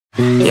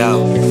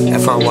Yo,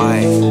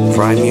 FRY,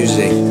 Fry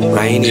Music,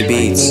 Ryini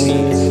Beats,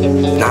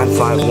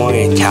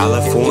 951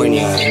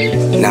 California,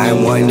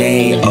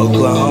 918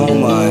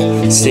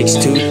 Oklahoma,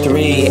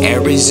 623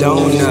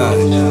 Arizona.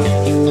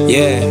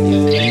 Yeah.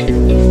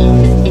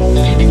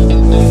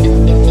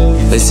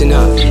 Listen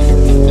up.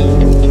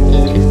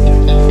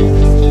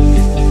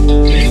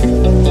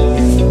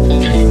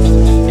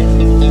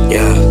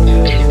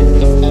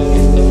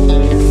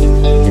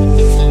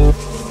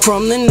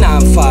 From the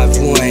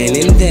 951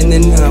 and then the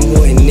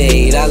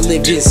 918, I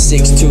lived in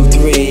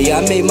 623.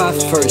 I made my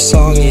first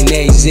song in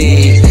AZ.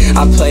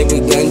 I play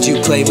with guns,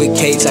 you play with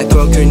Kates. I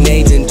throw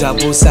grenades and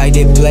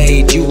double-sided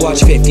blades. You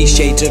watch 50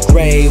 Shades of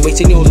Grey,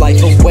 wasting your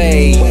life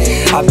away.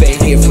 I've been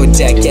here for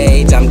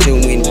decades. I'm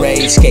doing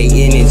raids,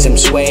 skating in some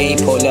suede,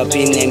 pull up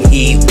in them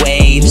heat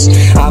waves.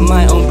 I'm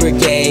my own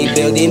brigade,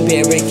 building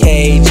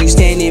barricades. You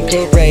stand in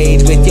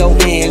parades with your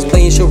hands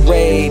playing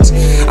charades.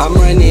 I'm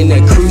running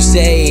a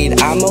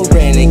crusade. I'm a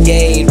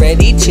renegade,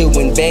 ready to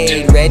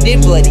invade. Red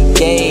and bloody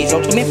gaze,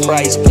 ultimate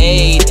price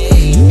paid.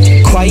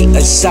 Quite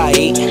a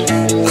sight,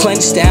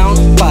 clenched down,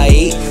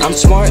 bite. I'm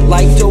smart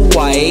like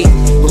Dwight,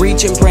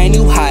 reaching brand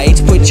new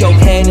heights. Put your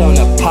head on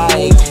a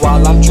pike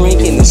while I'm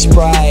drinking the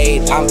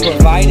Sprite. I'm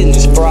providing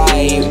this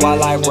fright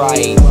while I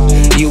write.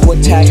 You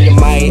attack the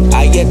might,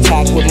 I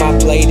attack with my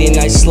blade and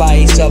I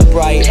slice.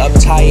 Upright,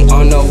 uptight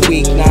on a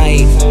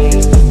weeknight.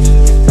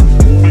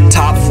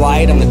 Top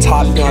flight, I'm the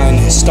top gun.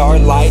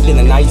 Starlight in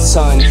the night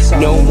sun.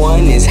 No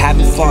one is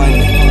having fun.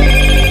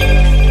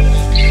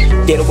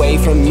 Get away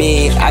from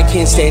me, I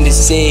can't stand to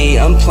see.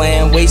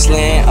 Unplanned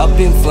wasteland, up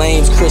in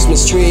flames,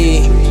 Christmas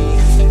tree.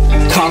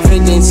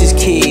 Confidence is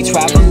key,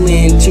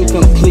 traveling to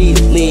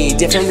completely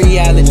different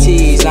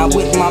realities. Not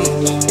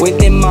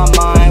within my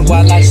mind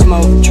while I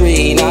smoke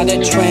tree. Not a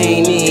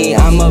trainee,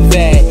 I'm a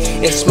vet.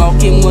 If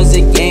smoking was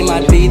a game,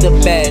 I'd be the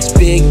best.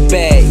 Big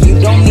bet, you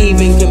don't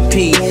even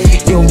compete.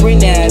 You're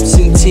an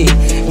absentee.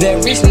 There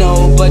is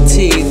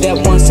nobody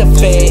that wants to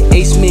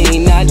face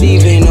me, not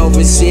even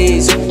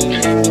overseas.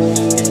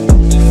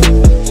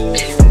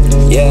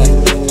 Yeah.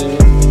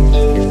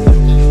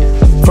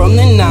 From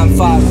the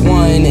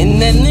 951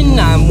 and then the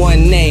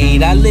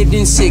 918, I lived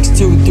in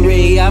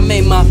 623. I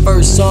made my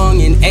first song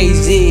in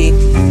AZ.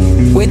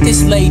 With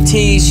this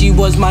lady, she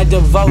was my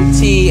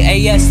devotee.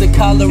 AS the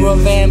color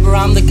of amber,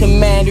 I'm the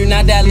commander,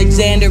 not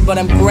Alexander, but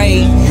I'm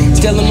great.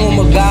 Still a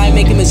normal guy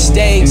making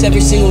mistakes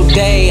every single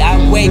day.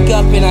 I wake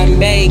up and I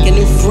make a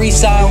new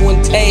freestyle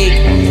one take.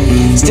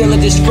 Still a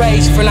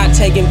disgrace for not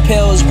taking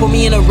pills. Put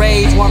me in a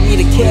rage, want me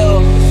to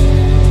kill.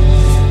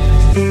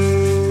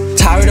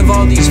 Tired of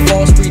all these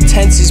false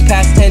pretenses,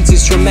 past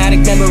tenses, traumatic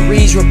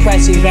memories,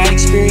 repressing bad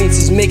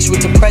experiences mixed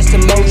with depressed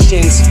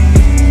emotions.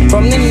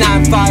 From the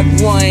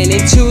 951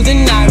 into the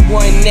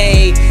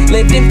 918,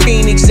 lived in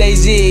Phoenix,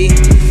 AZ.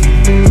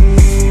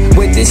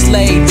 With this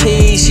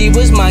lady, she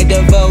was my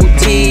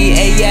devotee.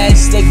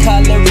 AS the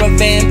color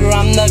of amber,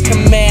 I'm the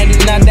commander,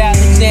 not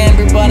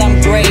Alexander, but I'm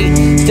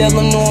great. Still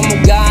a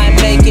normal guy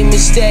making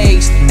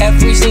mistakes.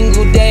 Every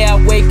single day I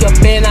wake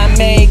up and I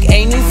make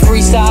a new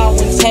freestyle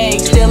one take.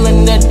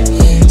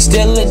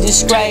 Still a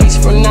disgrace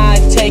for not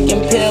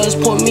taking pills.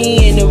 Put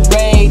me in a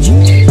rage,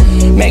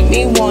 make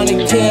me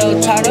wanna kill.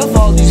 Tired of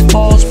all these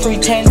false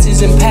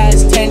pretenses and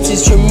past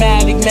tenses,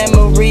 traumatic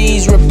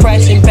memories,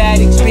 repressing bad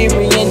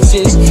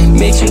experiences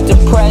mixed with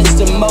depressed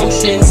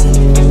emotions.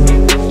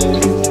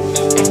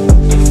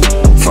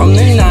 From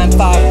the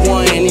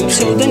 951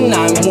 into the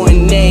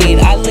 918,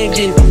 I lived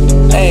in,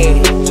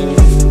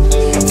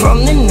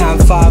 from the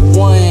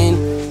 951